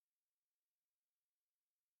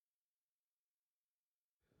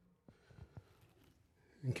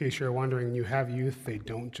In case you're wondering, you have youth, they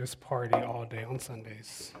don't just party all day on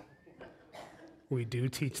Sundays. We do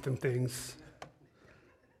teach them things.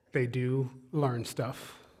 They do learn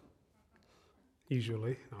stuff,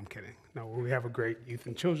 usually. No, I'm kidding. No, we have a great youth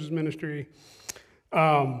and children's ministry.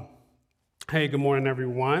 Hey, good morning,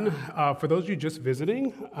 everyone. For those of you just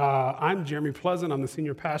visiting, I'm Jeremy Pleasant. I'm the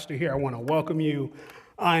senior pastor here. I want to welcome you.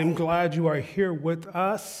 I'm glad you are here with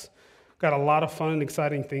us. Got a lot of fun and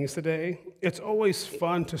exciting things today. It's always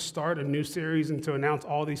fun to start a new series and to announce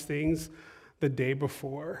all these things the day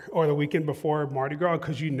before or the weekend before Mardi Gras,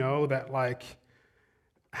 because you know that like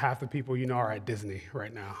half the people you know are at Disney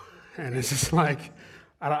right now. And it's just like,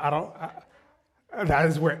 that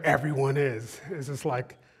is where everyone is. It's just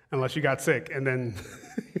like, unless you got sick, and then,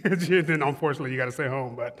 then unfortunately you got to stay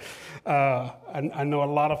home. But I know a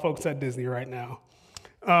lot of folks at Disney right now.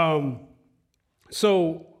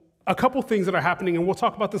 So a couple things that are happening, and we'll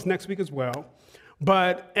talk about this next week as well.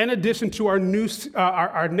 But in addition to our next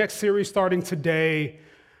series starting today,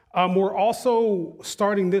 we're also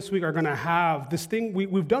starting this week are going to have this thing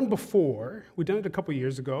we've done before. We've done it a couple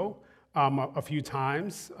years ago, a few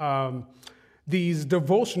times. These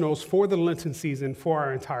devotionals for the Lenten season for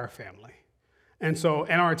our entire family. And so,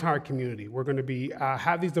 and our entire community, we're going to be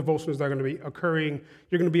have these devotionals that are going to be occurring.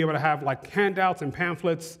 You're going to be able to have like handouts and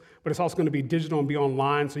pamphlets, but it's also going to be digital and be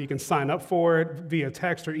online, so you can sign up for it via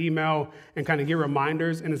text or email and kind of get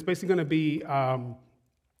reminders. And it's basically going to be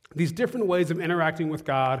these different ways of interacting with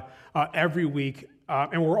God every week,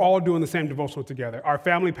 and we're all doing the same devotional together. Our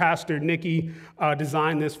family pastor, Nikki,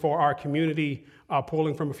 designed this for our community,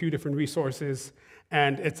 pulling from a few different resources.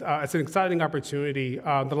 And it's an exciting opportunity.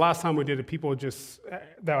 The last time we did it, people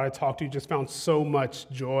that I talked to just found so much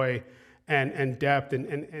joy and depth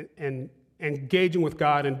and engaging with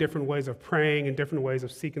God in different ways of praying and different ways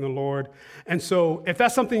of seeking the Lord. And so if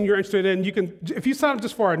that's something you're interested in, you can, if you sign up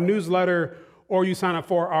just for our newsletter or you sign up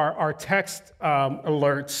for our text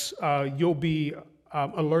alerts, you'll be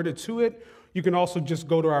alerted to it. You can also just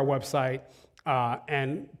go to our website.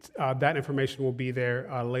 And that information will be there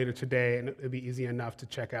later today, and it'll be easy enough to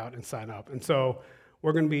check out and sign up. And so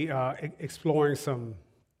we're going to be exploring some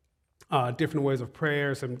different ways of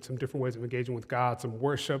prayer, some different ways of engaging with God, some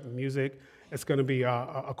worship, music. It's going to be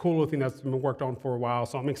a cool little thing that's been worked on for a while,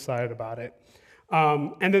 so I'm excited about it.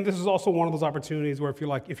 And then this is also one of those opportunities where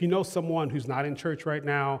if you know someone who's not in church right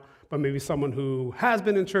now, but maybe someone who has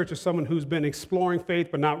been in church or someone who's been exploring faith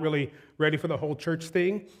but not really ready for the whole church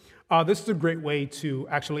thing, this is a great way to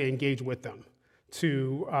actually engage with them,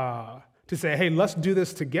 to say, hey, let's do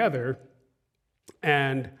this together,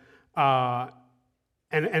 and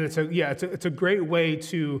it's a great way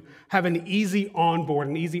to have an easy onboard,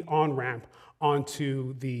 an easy on ramp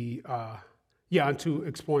onto onto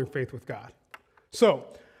exploring faith with God. So,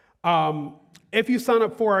 if you sign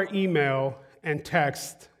up for our email and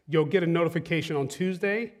text, you'll get a notification on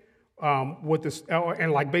Tuesday. With this,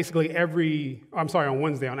 and like basically on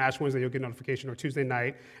Wednesday, on Ash Wednesday, you'll get a notification, or Tuesday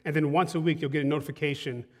night, and then once a week, you'll get a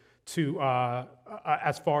notification to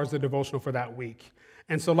as far as the devotional for that week.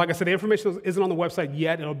 And so, like I said, the information isn't on the website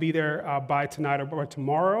yet. It'll be there by tonight or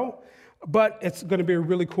tomorrow, but it's going to be a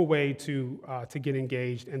really cool way to get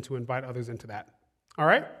engaged and to invite others into that. All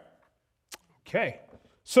right? Okay.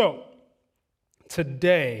 So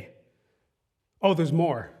today, there's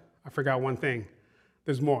more. I forgot one thing.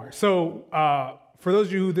 There's more. So for those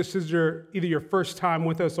of you who this is either your first time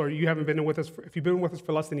with us or you haven't been with us, if you've been with us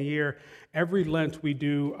for less than a year, every Lent we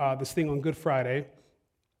do this thing on Good Friday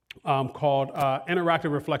called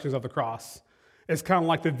Interactive Reflections of the Cross. It's kind of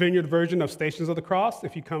like the Vineyard version of Stations of the Cross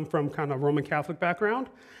if you come from kind of Roman Catholic background.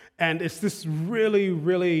 And it's this really,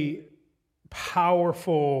 really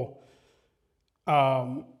powerful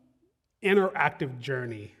interactive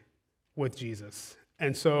journey with Jesus.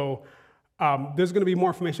 And so there's going to be more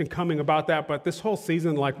information coming about that, but this whole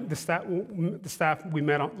season, like the staff we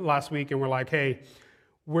met last week, and we're like, hey,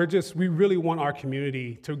 we really want our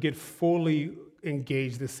community to get fully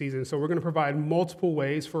engaged this season. So we're going to provide multiple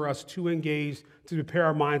ways for us to engage, to prepare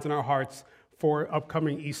our minds and our hearts for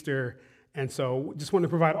upcoming Easter. And so just want to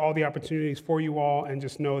provide all the opportunities for you all, and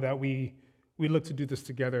just know that we look to do this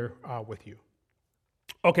together with you.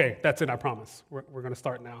 Okay, that's it. I promise. We're going to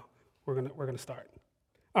start now. We're going to start.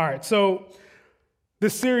 All right, so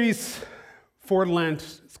this series for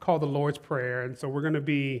Lent is called the Lord's Prayer, and so we're going to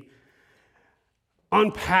be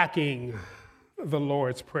unpacking the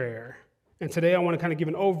Lord's Prayer. And today I want to kind of give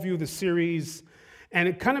an overview of the series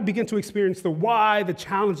and kind of begin to experience the why, the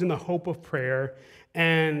challenge, and the hope of prayer,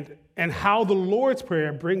 and how the Lord's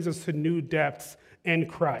Prayer brings us to new depths in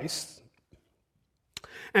Christ.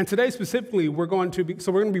 And today specifically, we're going to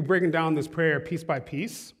be breaking down this prayer piece by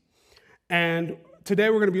piece. And today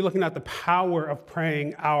we're going to be looking at the power of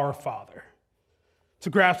praying Our Father, to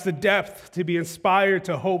grasp the depth, to be inspired,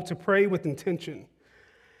 to hope, to pray with intention,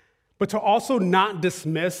 but to also not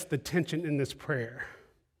dismiss the tension in this prayer.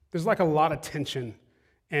 There's like a lot of tension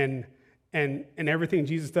in everything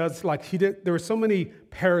Jesus does. Like there were so many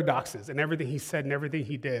paradoxes in everything he said and everything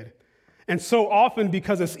he did. And so often,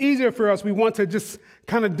 because it's easier for us, we want to just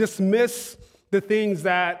kind of dismiss the things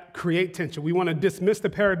that create tension. We want to dismiss the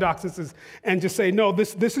paradoxes and just say, no,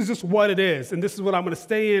 this is just what it is. And this is what I'm going to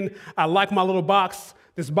stay in. I like my little box.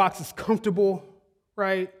 This box is comfortable,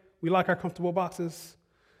 right? We like our comfortable boxes.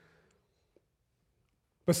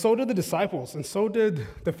 But so did the disciples, and so did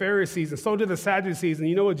the Pharisees, and so did the Sadducees. And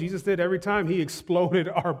you know what Jesus did every time? He exploded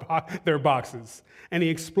their boxes. And he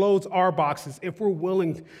explodes our boxes if we're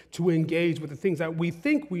willing to engage with the things that we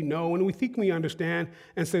think we know and we think we understand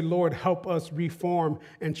and say, Lord, help us reform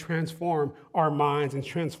and transform our minds and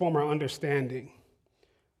transform our understanding.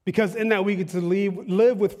 Because in that we get to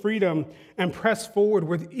live with freedom and press forward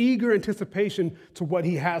with eager anticipation to what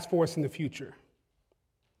he has for us in the future.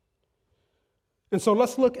 And so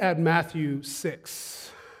let's look at Matthew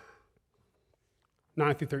 6,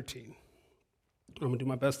 9 through 13. I'm going to do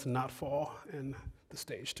my best to not fall in the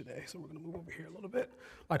stage today. So we're going to move over here a little bit,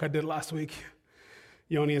 like I did last week.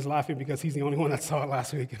 Yoni is laughing because he's the only one that saw it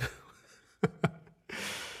last week.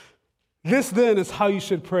 This then is how you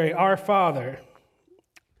should pray. Our Father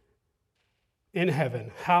in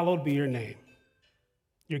heaven, hallowed be your name.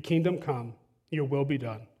 Your kingdom come, your will be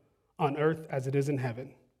done, on earth as it is in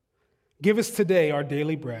heaven. Give us today our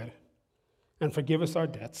daily bread, and forgive us our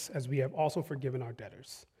debts, as we have also forgiven our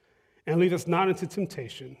debtors. And lead us not into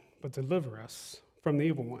temptation, but deliver us from the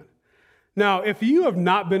evil one. Now, if you have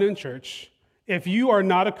not been in church, if you are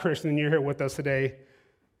not a Christian and you're here with us today,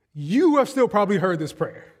 you have still probably heard this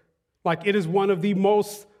prayer. Like, it is one of the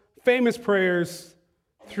most famous prayers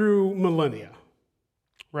through millennia,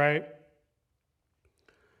 right?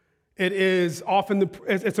 It is often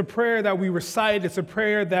it's a prayer that we recite. It's a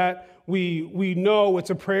prayer that we know. It's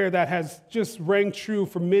a prayer that has just rang true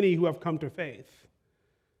for many who have come to faith.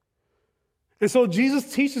 And so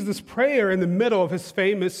Jesus teaches this prayer in the middle of his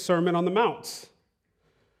famous Sermon on the Mount.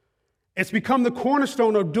 It's become the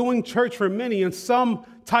cornerstone of doing church for many. In some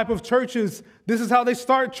type of churches, this is how they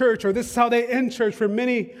start church, or this is how they end church. For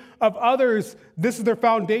many of others, this is their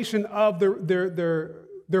foundation of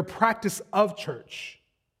their practice of church.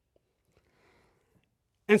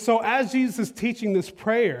 And so as Jesus is teaching this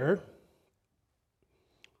prayer,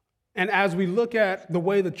 and as we look at the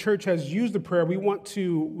way the church has used the prayer, we want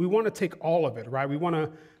to take all of it, right? We want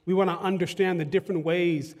to understand the different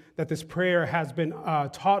ways that this prayer has been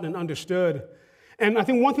taught and understood. And I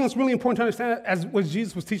think one thing that's really important to understand, as when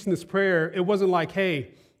Jesus was teaching this prayer, it wasn't like,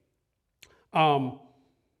 hey,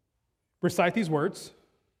 recite these words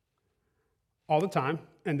all the time,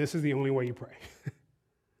 and this is the only way you pray.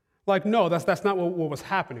 Like, no, that's not what was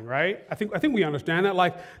happening, right? I think we understand that.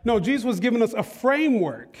 Like, no, Jesus was giving us a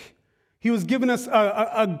framework. He was giving us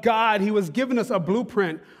a guide. He was giving us a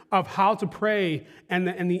blueprint of how to pray and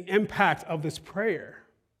the impact of this prayer.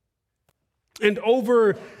 And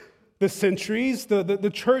over the centuries,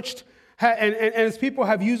 the church and its people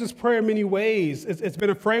have used this prayer in many ways. It's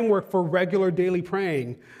been a framework for regular daily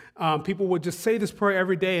praying. People would just say this prayer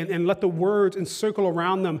every day and let the words encircle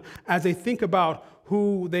around them as they think about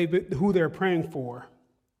who they're praying for.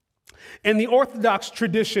 In the Orthodox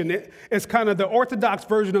tradition, it's kind of the Orthodox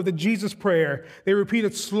version of the Jesus prayer. They repeat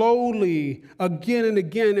it slowly again and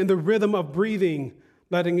again in the rhythm of breathing,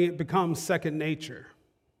 letting it become second nature.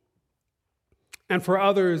 And for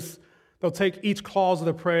others, they'll take each clause of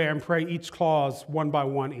the prayer and pray each clause one by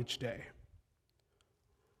one each day.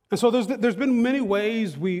 And so there's been many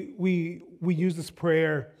ways we use this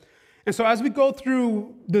prayer. And so as we go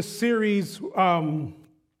through this series,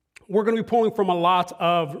 we're going to be pulling from a lot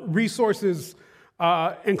of resources,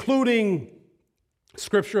 including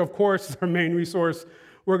Scripture, of course, is our main resource.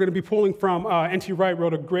 We're going to be pulling from N.T. Wright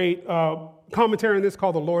wrote a great commentary on this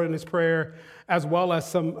called The Lord in His Prayer, as well as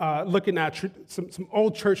some looking at some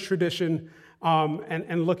old church tradition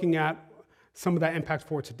and looking at some of that impact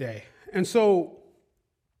for today. And so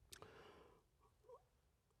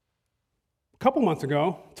a couple months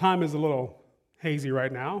ago, time is a little hazy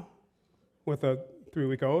right now with a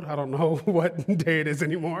 3-week-old. I don't know what day it is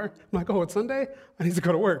anymore. I'm like, oh, it's Sunday? I need to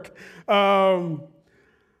go to work. So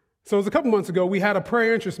it was a couple months ago, we had a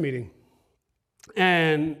prayer interest meeting.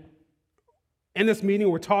 And in this meeting,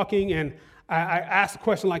 we're talking, and I asked a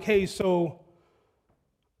question like, hey, so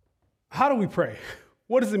how do we pray?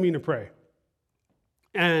 What does it mean to pray?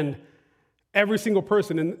 And every single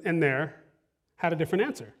person in there had a different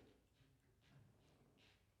answer.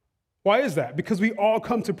 Why is that? Because we all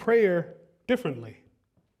come to prayer differently.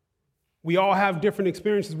 We all have different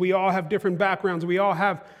experiences. We all have different backgrounds. We all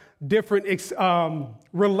have different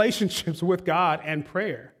relationships with God and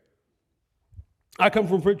prayer. I come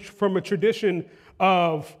from a tradition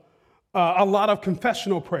of a lot of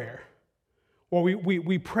confessional prayer, where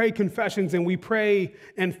we pray confessions and we pray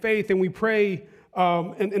in faith and we pray,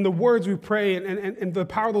 and the words we pray and the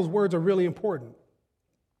power of those words are really important.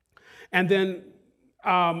 And then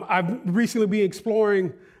I've recently been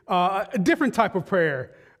exploring a different type of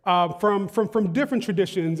prayer from different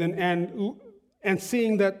traditions and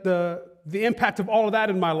seeing that the impact of all of that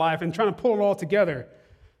in my life and trying to pull it all together.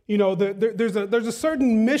 You know, there's a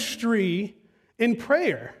certain mystery in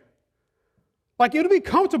prayer. Like, it would be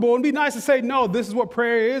comfortable and be nice to say, no, this is what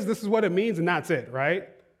prayer is, this is what it means, and that's it, right?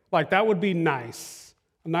 Like, that would be nice.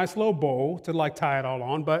 A nice little bow to like tie it all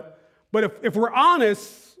on. But if we're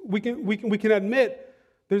honest, we can admit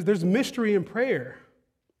there's mystery in prayer.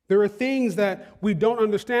 There are things that we don't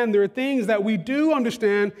understand. There are things that we do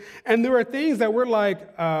understand. And there are things that we're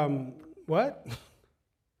like, what?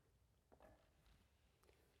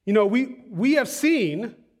 You know, we have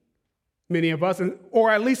seen, many of us, or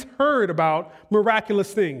at least heard about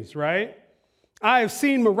miraculous things, right? I have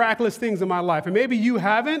seen miraculous things in my life. And maybe you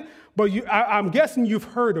haven't, but I'm guessing you've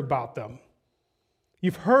heard about them.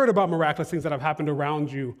 You've heard about miraculous things that have happened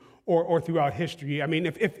around you or throughout history. I mean,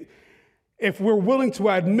 if we're willing to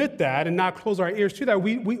admit that and not close our ears to that,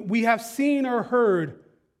 we have seen or heard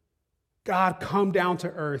God come down to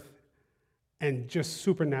earth and just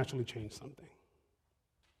supernaturally change something.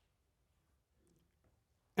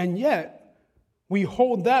 And yet, we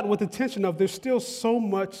hold that with the tension of there's still so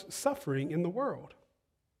much suffering in the world.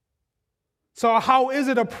 So how is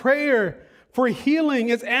it a prayer for healing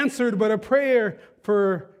is answered, but a prayer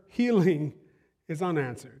for healing is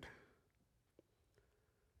unanswered?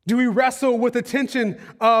 Do we wrestle with the tension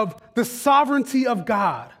of the sovereignty of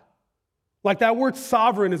God? Like, that word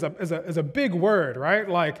sovereign is a big word, right?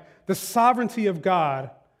 Like, the sovereignty of God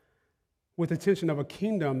with the tension of a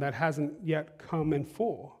kingdom that hasn't yet come in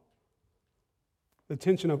full. The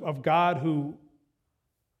tension of God who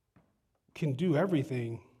can do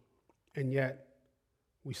everything, and yet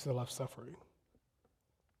we still have suffering.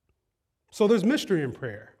 So there's mystery in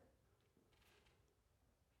prayer.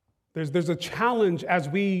 There's a challenge as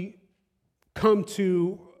we come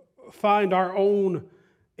to find our own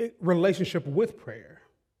relationship with prayer.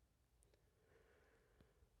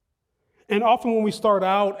 And often when we start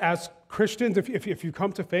out as Christians, if you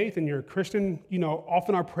come to faith and you're a Christian, you know,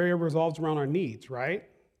 often our prayer revolves around our needs, right?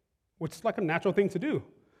 Which is like a natural thing to do.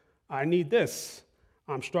 I need this.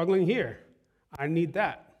 I'm struggling here. I need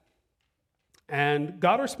that. And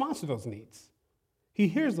God responds to those needs. He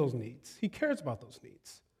hears those needs. He cares about those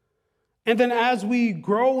needs. And then as we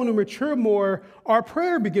grow and mature more, our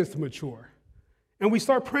prayer begins to mature. And we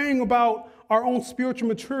start praying about our own spiritual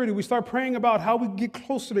maturity. We start praying about how we get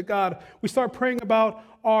closer to God. We start praying about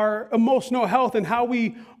our emotional health and how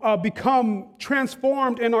we become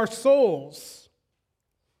transformed in our souls.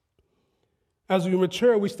 As we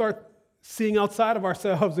mature, we start seeing outside of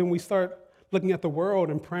ourselves and we start looking at the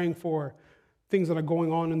world and praying for things that are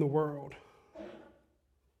going on in the world.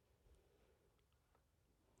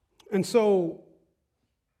 And so,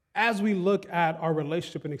 as we look at our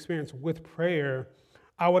relationship and experience with prayer,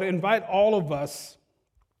 I would invite all of us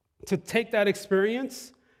to take that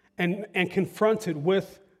experience and confront it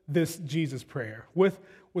with this Jesus prayer, with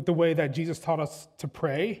the way that Jesus taught us to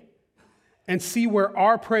pray, and see where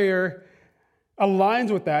our prayer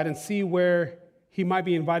aligns with that and see where he might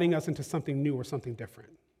be inviting us into something new or something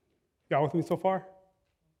different. Y'all with me so far?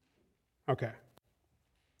 Okay.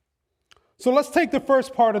 So let's take the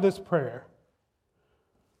first part of this prayer.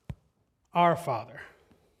 Our Father.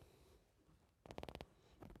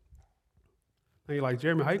 Now you're like,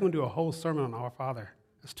 Jeremy, how are you going to do a whole sermon on Our Father?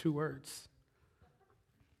 That's 2 words.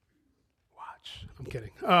 Watch. I'm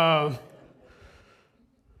kidding.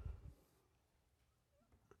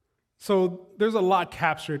 So there's a lot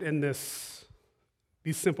captured in these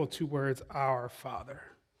simple 2 words, Our Father.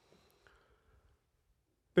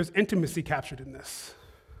 There's intimacy captured in this.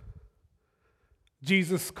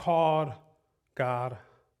 Jesus called God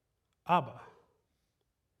Abba,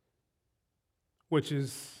 which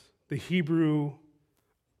is the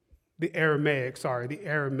Aramaic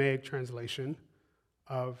translation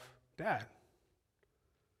of dad,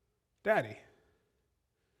 daddy.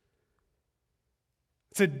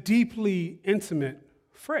 It's a deeply intimate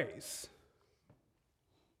phrase.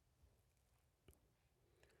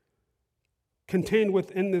 contained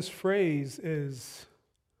within this phrase is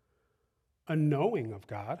a knowing of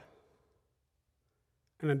God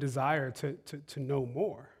and a desire to know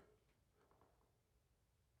more.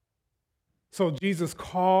 So Jesus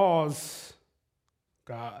calls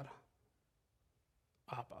God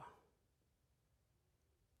Abba,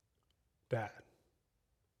 Dad.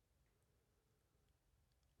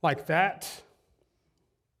 Like that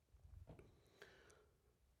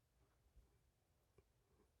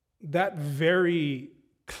very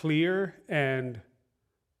clear and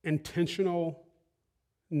intentional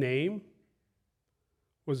name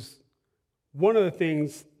was one of the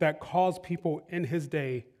things that caused people in his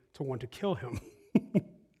day to want to kill him.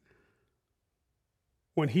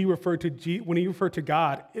 When he referred to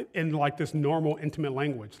God in like this normal, intimate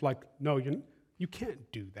language, like, no, you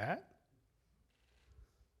can't do that.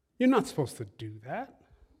 You're not supposed to do that.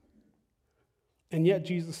 And yet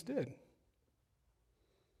Jesus did.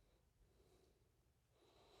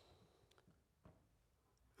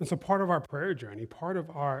 And so part of our prayer journey, part of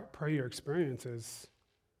our prayer experience is,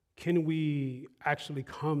 can we actually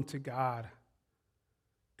come to God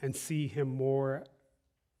and see him more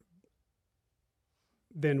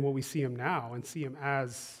than what we see him now, and see him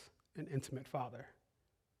as an intimate father?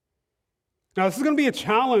 Now, this is going to be a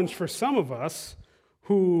challenge for some of us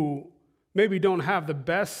who maybe don't have the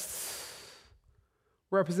best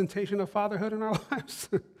representation of fatherhood in our lives,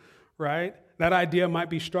 right? That idea might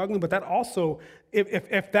be struggling, but that also,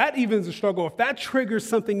 if that even is a struggle, if that triggers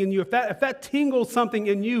something in you, if that tingles something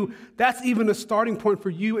in you, that's even a starting point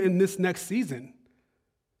for you in this next season.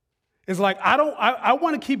 It's like, I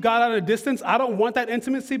want to keep God at a distance. I don't want that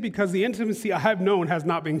intimacy because the intimacy I have known has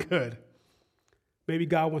not been good. Maybe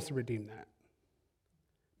God wants to redeem that.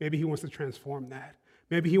 Maybe he wants to transform that.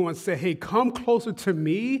 Maybe he wants to say, hey, come closer to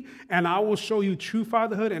me and I will show you true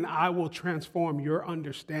fatherhood and I will transform your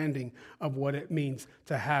understanding of what it means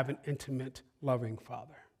to have an intimate, loving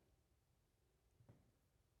father.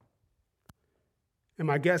 And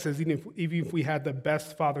my guess is even if we had the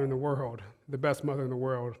best father in the world, the best mother in the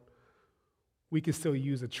world, we could still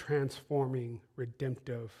use a transforming,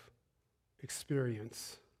 redemptive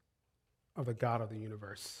experience of the God of the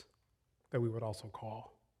universe that we would also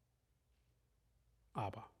call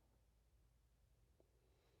Abba.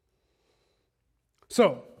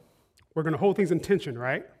 So, we're going to hold things in tension,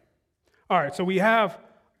 right? All right, so we have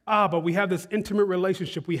Abba, we have this intimate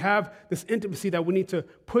relationship, we have this intimacy that we need to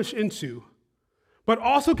push into. But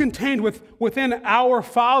also contained within our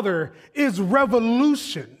Father is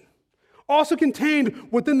revolution. Also contained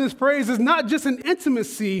within this phrase is not just an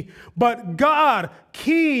intimacy, but God,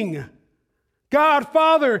 King, God,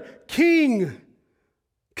 Father, King,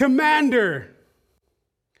 Commander,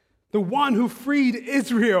 the one who freed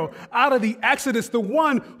Israel out of the Exodus, the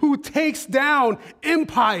one who takes down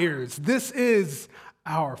empires. This is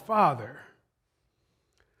our Father.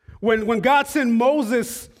 When God sent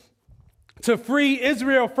Moses to free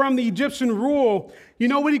Israel from the Egyptian rule, you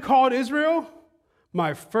know what he called Israel?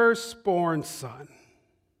 My firstborn son.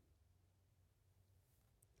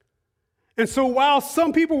 And so while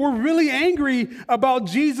some people were really angry about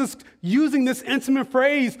Jesus using this intimate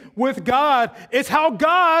phrase with God, it's how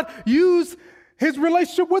God used his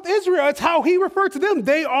relationship with Israel. It's how he referred to them.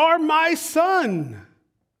 They are my son.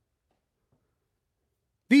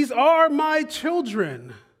 These are my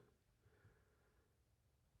children.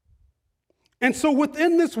 And so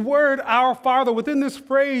within this word, our Father, within this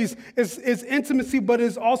phrase is intimacy, but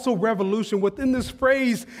is also revolution. Within this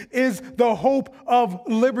phrase is the hope of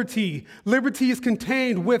liberty. Liberty is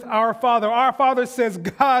contained with our Father. Our Father says,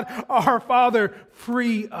 God, our Father,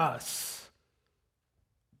 free us.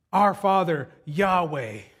 Our Father,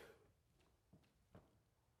 Yahweh.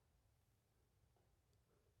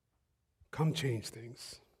 Come change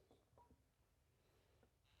things.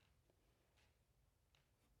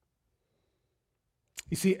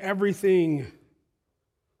 You see, everything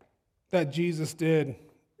that Jesus did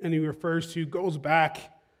and he refers to goes back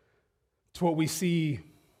to what we see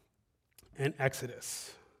in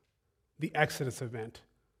Exodus, the Exodus event,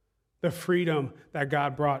 the freedom that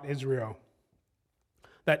God brought Israel,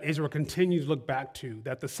 that Israel continues to look back to,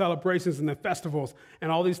 that the celebrations and the festivals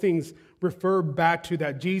and all these things refer back to,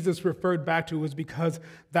 that Jesus referred back to, was because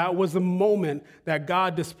that was the moment that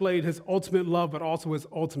God displayed his ultimate love, but also his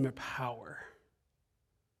ultimate power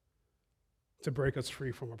to break us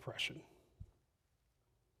free from oppression,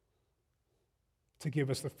 to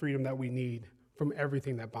give us the freedom that we need from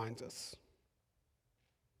everything that binds us.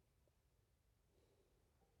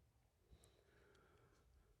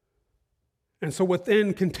 And so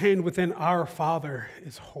contained within our Father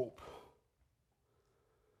is hope.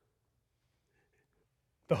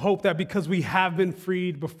 The hope that because we have been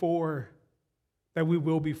freed before, that we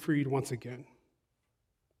will be freed once again.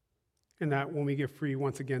 And that when we get free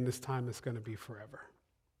once again, this time is going to be forever.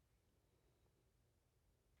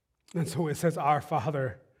 And so it says, Our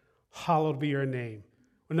Father, hallowed be your name.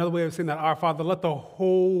 Another way of saying that, Our Father, let the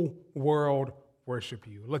whole world worship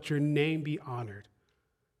you. Let your name be honored.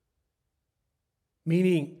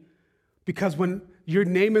 Meaning, because when your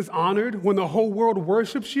name is honored, when the whole world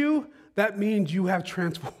worships you, that means you have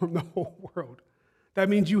transformed the whole world. That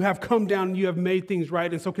means you have come down and you have made things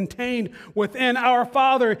right. And so contained within our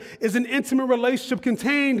Father is an intimate relationship.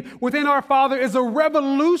 Contained within our Father is a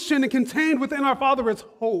revolution. And contained within our Father is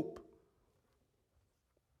hope.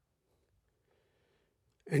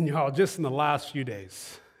 And y'all, just in the last few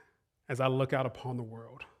days, as I look out upon the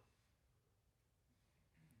world,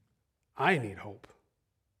 I need hope.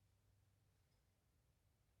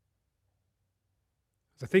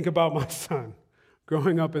 As I think about my son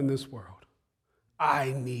growing up in this world,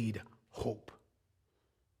 I need hope.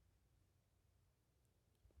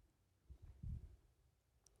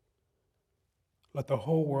 Let the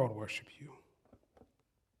whole world worship you.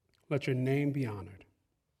 Let your name be honored.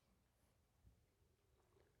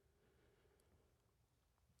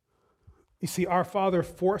 You see, our Father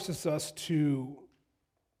forces us to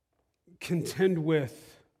contend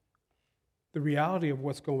with the reality of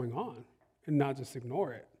what's going on and not just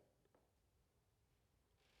ignore it.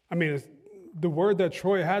 I mean, the word that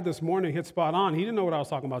Troy had this morning hit spot on. He didn't know what I was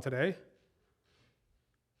talking about today.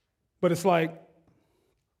 But it's like,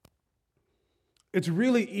 it's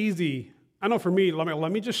really easy. I know for me,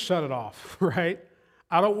 let me just shut it off, right?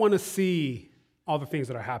 I don't want to see all the things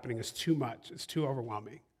that are happening. It's too much. It's too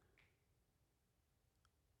overwhelming.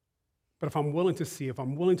 But if I'm willing to see, if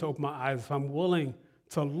I'm willing to open my eyes, if I'm willing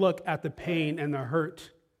to look at the pain and the hurt,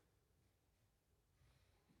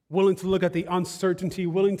 willing to look at the uncertainty,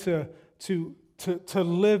 willing to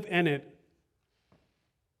live in it,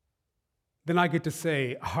 then I get to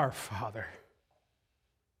say, Our Father,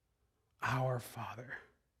 Abba,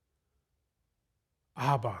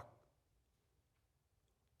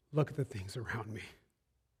 look at the things around me.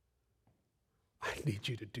 I need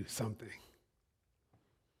you to do something.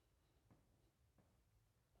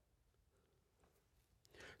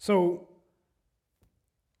 So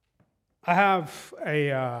I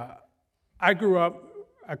grew up,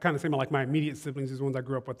 I kind of say my immediate siblings, these ones I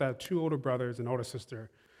grew up with. I have 2 older brothers, an older sister,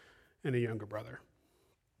 and a younger brother.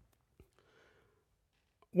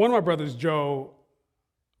 One of my brothers, Joe,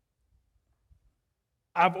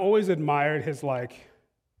 I've always admired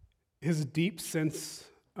his deep sense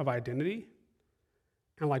of identity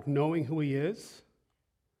and knowing who he is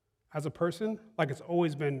as a person. It's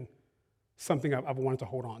always been something I've wanted to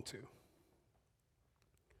hold on to.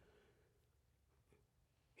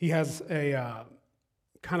 He has a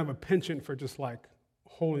kind of a penchant for just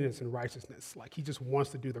holiness and righteousness. He just wants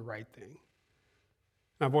to do the right thing.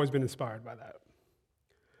 And I've always been inspired by that.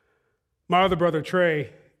 My other brother, Trey,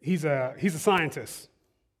 he's a scientist.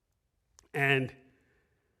 And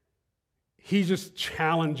he just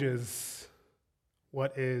challenges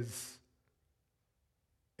what is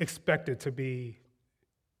expected to be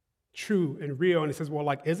true and real. And he says, well,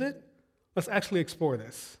 is it? Let's actually explore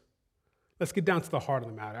this. Let's get down to the heart of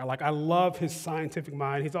the matter. I love his scientific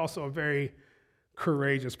mind. He's also a very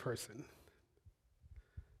courageous person.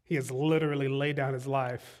 He has literally laid down his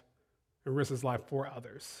life and risked his life for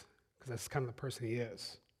others because that's kind of the person he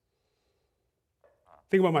is.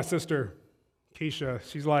 Think about my sister, Keisha.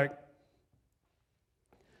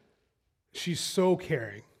 She's so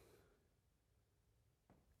caring.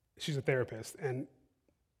 She's a therapist, and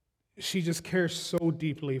she just cares so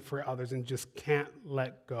deeply for others and just can't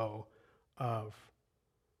let go of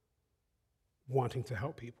wanting to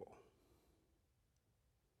help people.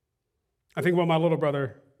 I think about my little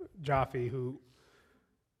brother, Jaffe, who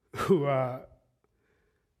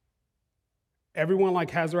everyone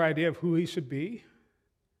has their idea of who he should be,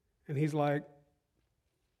 and he's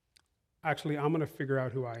actually, I'm going to figure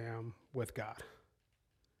out who I am with God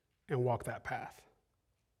and walk that path.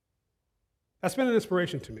 That's been an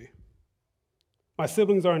inspiration to me. My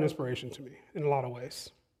siblings are an inspiration to me in a lot of ways.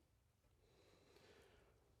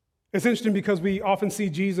 It's interesting because we often see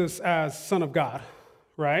Jesus as Son of God,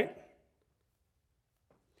 right?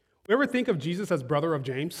 We ever think of Jesus as brother of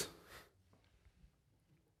James?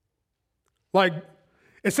 It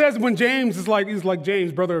says when James is he's like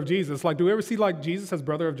James, brother of Jesus. Do we ever see Jesus as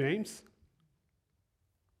brother of James?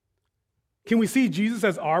 Can we see Jesus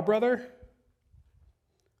as our brother?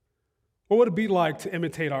 What would it be like to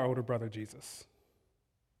imitate our older brother, Jesus?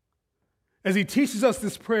 As he teaches us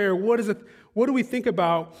this prayer, what do we think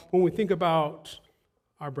about when we think about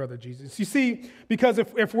our brother Jesus. You see, because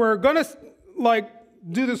if we're going to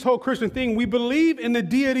do this whole Christian thing, we believe in the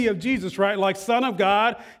deity of Jesus, right? Like Son of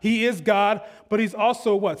God, he is God, but he's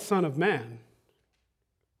also what? Son of man.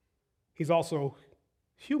 He's also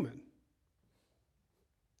human.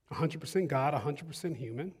 100% God, 100%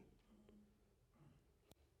 human.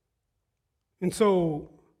 And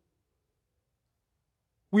so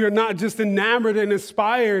we are not just enamored and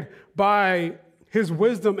inspired by his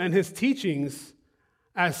wisdom and his teachings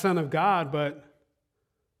as Son of God, but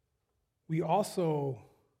we also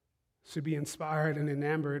should be inspired and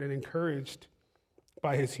enamored and encouraged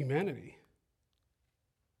by his humanity.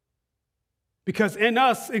 Because in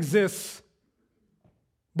us exists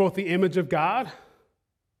both the image of God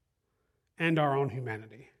and our own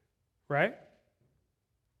humanity, right?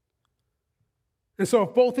 And so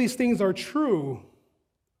if both these things are true,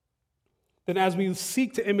 then as we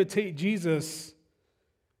seek to imitate Jesus,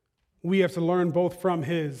 we have to learn both from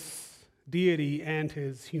his deity and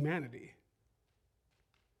his humanity.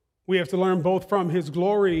 We have to learn both from his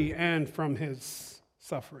glory and from his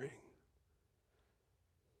suffering.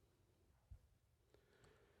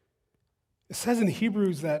 It says in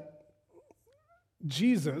Hebrews that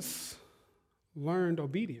Jesus learned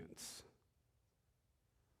obedience.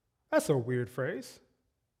 That's a weird phrase.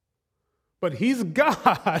 But he's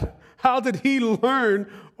God. How did he learn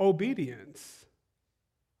obedience?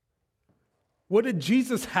 What did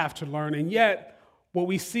Jesus have to learn? And yet, what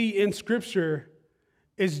we see in Scripture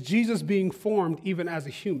is Jesus being formed even as a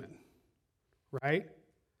human, right?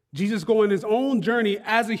 Jesus going his own journey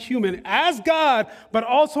as a human, as God, but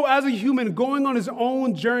also as a human, going on his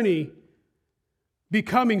own journey,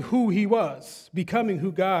 becoming who he was, becoming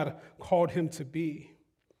who God called him to be.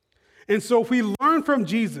 And so if we learn from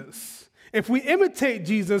Jesus, if we imitate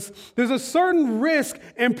Jesus, there's a certain risk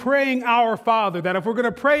in praying our Father, that if we're going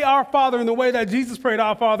to pray our Father in the way that Jesus prayed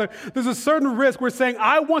our Father, there's a certain risk. We're saying,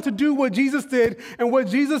 I want to do what Jesus did, and what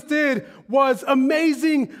Jesus did was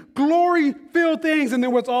amazing, glory-filled things, and there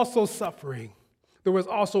was also suffering. There was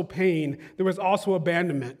also pain. There was also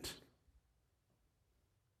abandonment.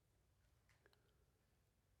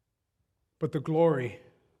 But the glory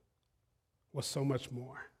was so much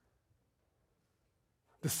more.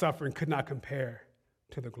 The suffering could not compare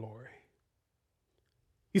to the glory.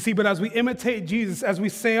 You see, but as we imitate Jesus, as we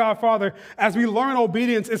say our Father, as we learn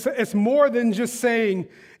obedience, it's more than just saying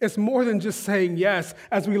yes.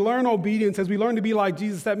 As we learn obedience, as we learn to be like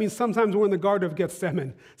Jesus, that means sometimes we're in the Garden of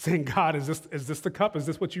Gethsemane saying, God, is this the cup? Is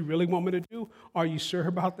this what you really want me to do? Are you sure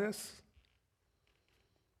about this?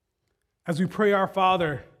 As we pray our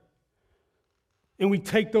Father and we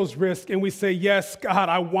take those risks and we say, yes, God,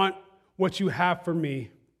 I want what you have for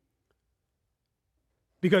me.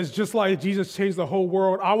 Because just like Jesus changed the whole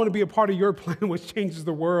world, I want to be a part of your plan which changes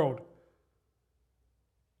the world.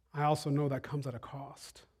 I also know that comes at a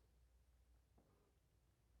cost.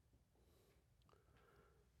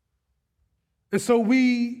 And so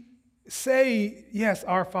we say, yes,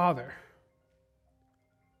 our Father.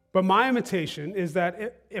 But my invitation is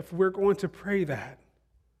that if we're going to pray that,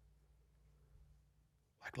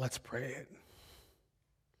 let's pray it.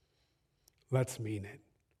 Let's mean it,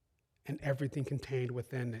 and everything contained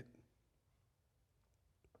within it.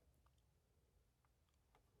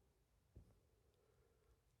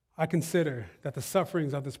 I consider that the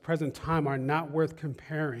sufferings of this present time are not worth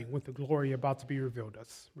comparing with the glory about to be revealed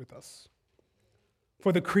with us.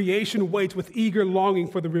 For the creation waits with eager longing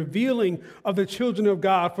for the revealing of the children of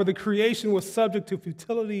God. For the creation was subject to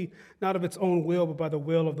futility, not of its own will, but by the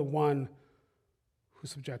will of the one who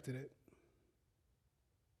subjected it.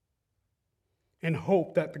 And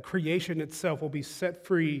hope that the creation itself will be set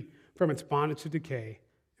free from its bondage to decay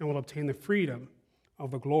and will obtain the freedom of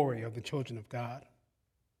the glory of the children of God.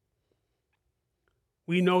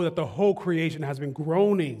 We know that the whole creation has been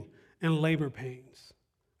groaning in labor pains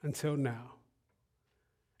until now.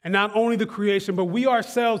 And not only the creation, but we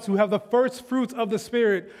ourselves who have the first fruits of the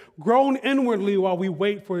Spirit groan inwardly while we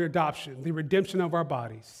wait for adoption, the redemption of our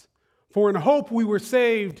bodies. For in hope we were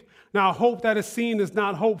saved. Now hope that is seen is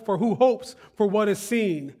not hope, for who hopes for what is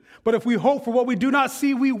seen? But if we hope for what we do not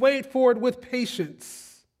see, we wait for it with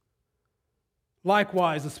patience.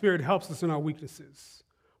 Likewise, the Spirit helps us in our weaknesses,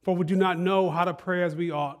 for we do not know how to pray as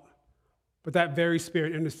we ought, but that very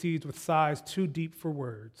Spirit intercedes with sighs too deep for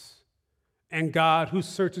words. And God, who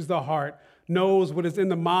searches the heart, knows what is in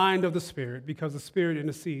the mind of the Spirit, because the Spirit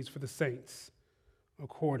intercedes for the saints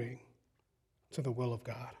according to the will of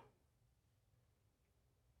God.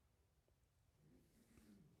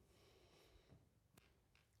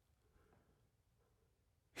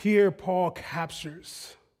 Here, Paul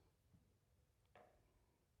captures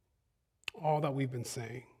all that we've been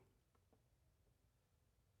saying.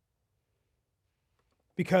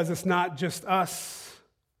 Because it's not just us.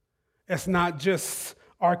 It's not just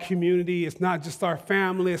our community. It's not just our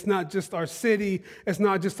family. It's not just our city. It's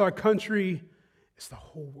not just our country. It's the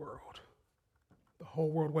whole world. The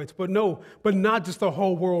whole world waits. But not just the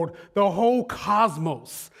whole world. The whole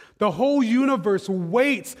cosmos, the whole universe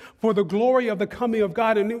waits for the glory of the coming of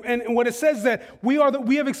God. And what it says is that we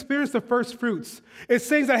have experienced the first fruits. It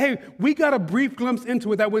says that, hey, we got a brief glimpse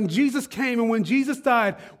into it, that when Jesus came and when Jesus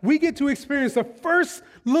died, we get to experience the first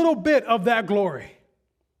little bit of that glory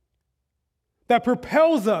that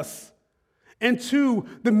propels us into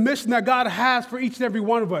the mission that God has for each and every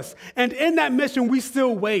one of us. And in that mission, we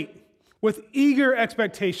still wait with eager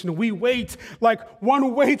expectation. We wait like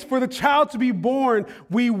one waits for the child to be born.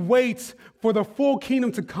 We wait for the full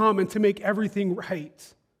kingdom to come and to make everything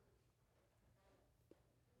right.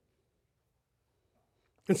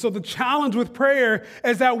 And so the challenge with prayer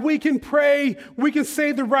is that we can pray, we can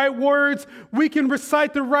say the right words, we can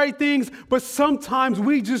recite the right things, but sometimes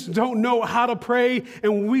we just don't know how to pray,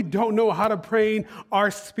 and when we don't know how to pray,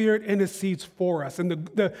 our spirit intercedes for us, and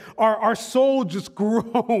our soul just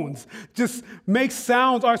groans, just makes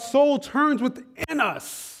sounds. Our soul turns within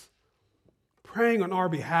us, praying on our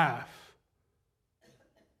behalf.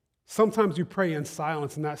 Sometimes you pray in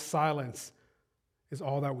silence, and that silence is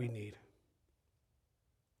all that we need.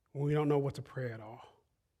 When we don't know what to pray at all,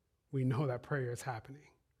 we know that prayer is happening.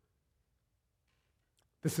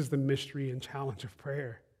 This is the mystery and challenge of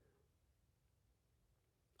prayer.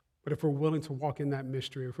 But if we're willing to walk in that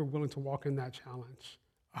mystery, if we're willing to walk in that challenge,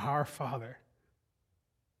 our Father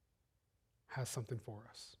has something for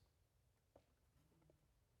us.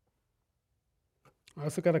 All right,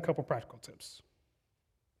 let's look at a couple practical tips.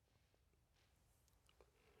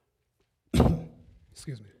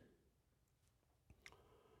 Excuse me.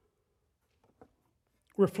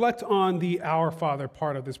 Reflect on the Our Father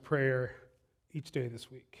part of this prayer each day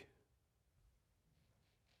this week.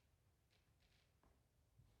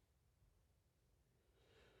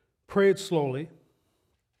 Pray it slowly.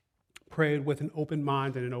 Pray it with an open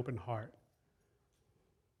mind and an open heart.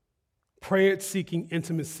 Pray it seeking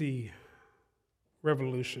intimacy,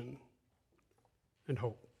 revolution, and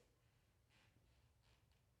hope.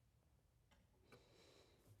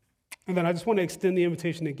 And then I just want to extend the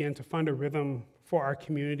invitation again to find a rhythm for our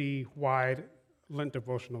community-wide Lent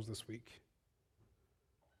devotionals this week.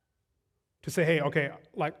 To say, hey, okay,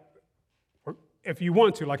 like, if you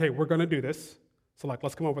want to, like, hey, we're going to do this, so like,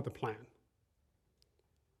 let's come up with a plan.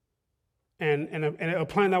 And a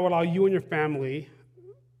plan that will allow you and your family,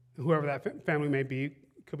 whoever that family may be,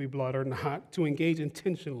 could be blood or not, to engage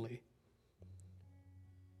intentionally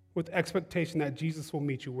with the expectation that Jesus will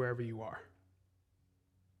meet you wherever you are.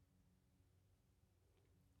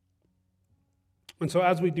 And so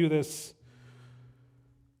as we do this,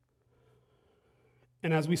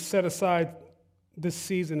 and as we set aside this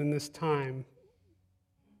season and this time,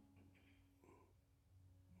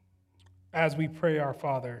 as we pray our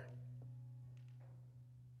Father,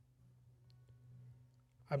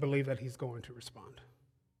 I believe that He's going to respond.